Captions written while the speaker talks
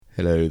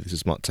Hello, this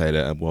is Mark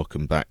Taylor and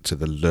welcome back to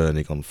the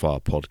Learning on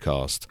Fire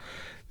podcast.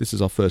 This is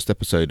our first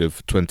episode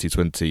of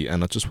 2020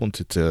 and I just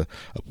wanted to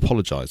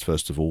apologise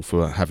first of all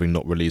for having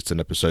not released an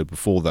episode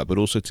before that, but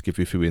also to give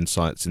you a few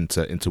insights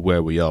into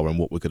where we are and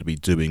what we're going to be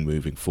doing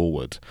moving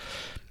forward.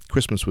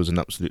 Christmas was an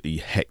absolutely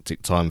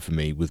hectic time for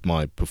me with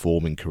my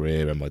performing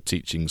career and my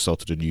teaching,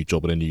 started a new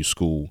job at a new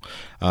school,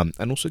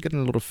 and also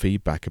getting a lot of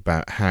feedback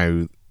about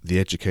how the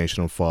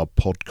Education on Fire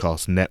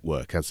podcast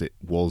network, as it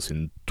was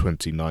in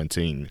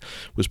 2019,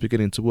 was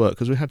beginning to work,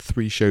 because we had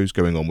 3 shows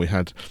going on. We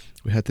had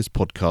this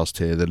podcast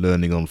here, the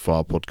Learning on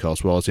Fire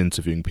podcast, where I was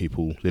interviewing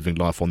people living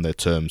life on their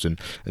terms and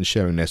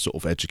sharing their sort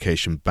of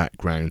education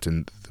background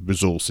and the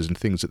resources and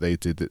things that they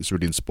did that's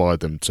really inspired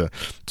them to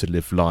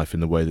live life in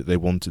the way that they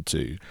wanted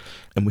to.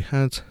 And we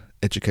had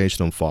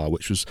Education on Fire,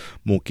 which was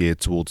more geared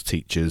towards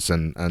teachers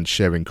and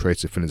sharing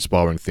creative and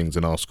inspiring things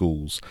in our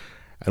schools.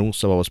 And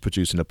also I was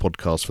producing a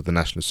podcast for the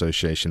National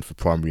Association for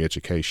Primary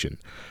Education.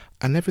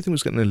 And everything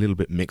was getting a little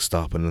bit mixed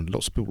up and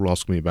lots of people were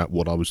asking me about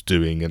what I was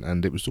doing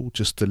and it was all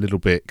just a little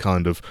bit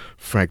kind of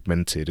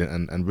fragmented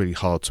and really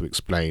hard to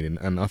explain.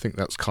 And I think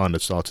that's kind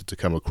of started to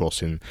come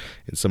across in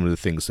some of the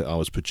things that I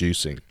was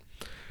producing.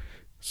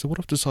 So what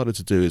I've decided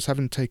to do is,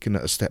 having taken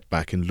a step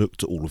back and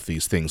looked at all of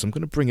these things, I'm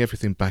going to bring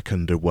everything back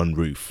under one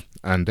roof,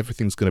 and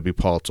everything's going to be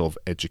part of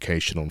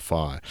Education on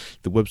Fire.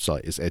 The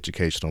website is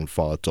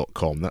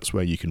educationonfire.com. That's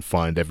where you can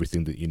find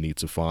everything that you need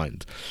to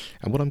find.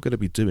 And what I'm going to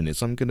be doing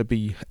is I'm going to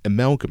be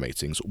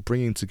amalgamating, sort of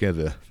bringing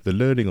together the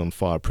Learning on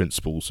Fire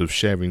principles of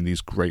sharing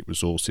these great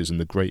resources and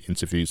the great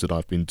interviews that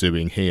I've been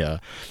doing here,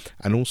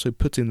 and also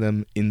putting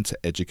them into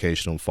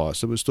Education on Fire.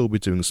 So we'll still be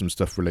doing some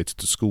stuff related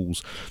to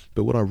schools,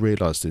 but what I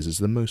realised is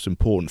the most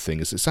important thing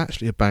is it's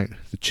actually about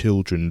the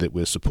children that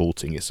we're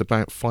supporting. It's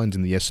about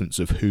finding the essence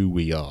of who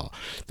we are,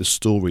 the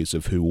stories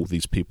of who all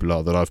these people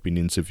are that I've been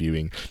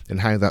interviewing, and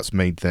how that's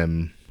made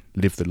them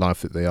live the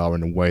life that they are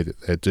in a way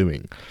that they're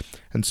doing.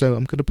 And so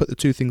I'm going to put the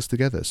two things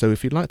together. So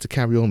if you'd like to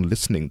carry on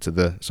listening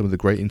to some of the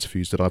great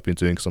interviews that I've been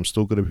doing, because I'm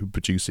still going to be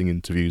producing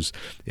interviews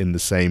in the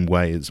same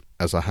way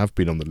as I have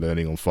been on the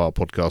Learning on Fire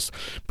podcast,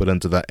 but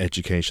under that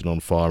Education on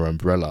Fire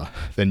umbrella,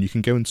 then you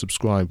can go and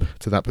subscribe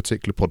to that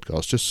particular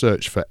podcast. Just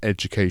search for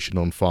Education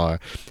on Fire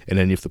in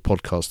any of the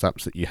podcast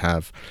apps that you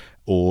have,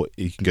 or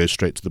you can go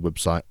straight to the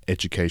website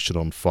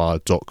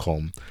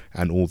educationonfire.com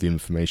and all the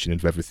information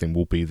and everything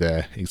will be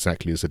there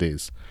exactly as it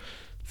is.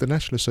 The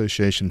National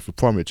Association for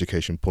Primary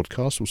Education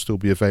podcast will still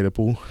be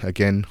available,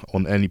 again,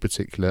 on any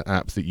particular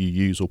app that you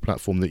use or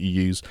platform that you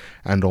use,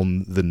 and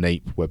on the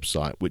NAPE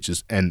website, which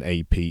is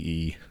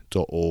nape.org.uk.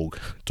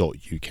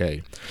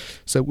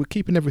 So we're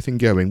keeping everything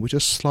going, we're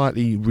just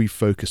slightly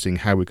refocusing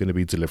how we're going to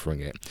be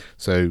delivering it.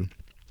 So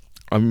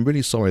I'm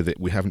really sorry that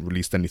we haven't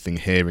released anything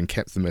here and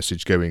kept the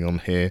message going on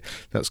here.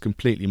 That's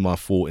completely my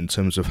fault in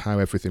terms of how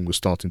everything was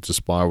starting to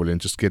spiral and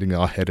just getting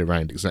our head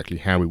around exactly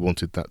how we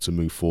wanted that to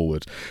move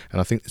forward. And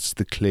I think this is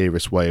the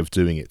clearest way of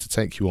doing it, to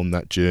take you on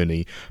that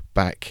journey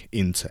back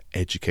into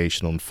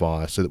Education on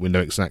Fire so that we know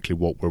exactly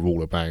what we're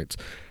all about.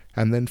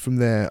 And then from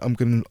there,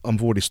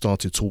 I've already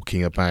started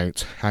talking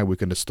about how we're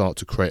going to start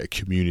to create a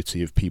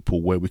community of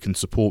people where we can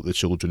support the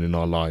children in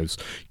our lives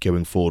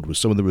going forward with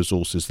some of the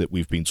resources that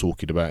we've been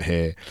talking about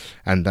here,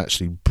 and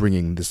actually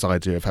bringing this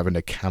idea of having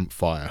a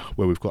campfire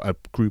where we've got a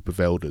group of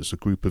elders, a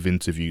group of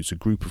interviews, a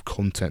group of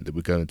content that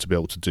we're going to be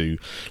able to do,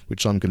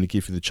 which I'm going to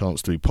give you the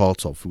chance to be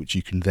part of, which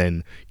you can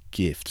then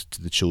gift to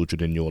the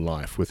children in your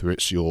life, whether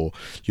it's your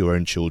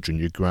own children,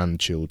 your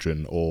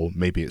grandchildren, or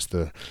maybe it's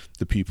the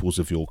pupils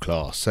of your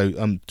class. So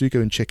do go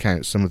and check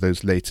out some of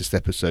those latest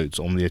episodes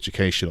on the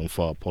Education on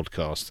Fire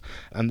podcast,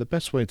 and the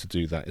best way to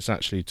do that is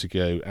actually to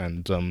go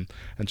and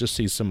just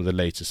see some of the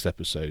latest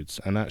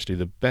episodes. And actually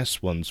the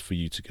best ones for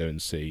you to go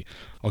and see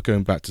are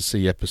going back to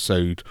see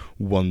episode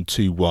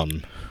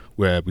 121,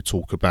 where we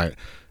talk about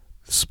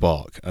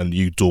spark, a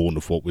new dawn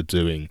of what we're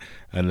doing,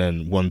 and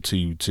then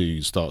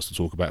 122 starts to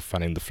talk about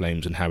fanning the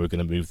flames and how we're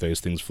going to move those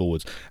things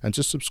forwards. And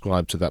just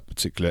subscribe to that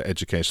particular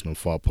Education on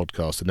Fire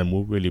podcast, and then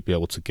we'll really be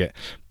able to get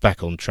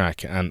back on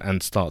track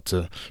and start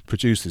to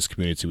produce this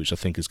community, which I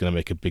think is going to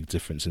make a big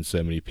difference in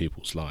so many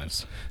people's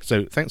lives.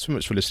 So thanks very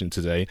much for listening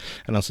today,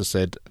 and as I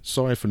said,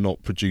 sorry for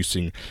not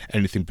producing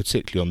anything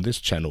particularly on this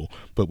channel,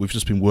 but we've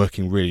just been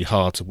working really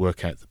hard to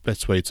work out the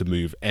best way to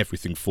move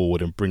everything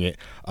forward and bring it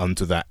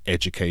under that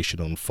Education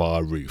on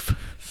Fire roof.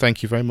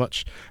 Thank you very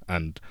much,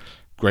 and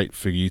great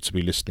for you to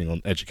be listening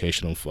on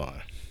Education on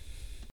Fire.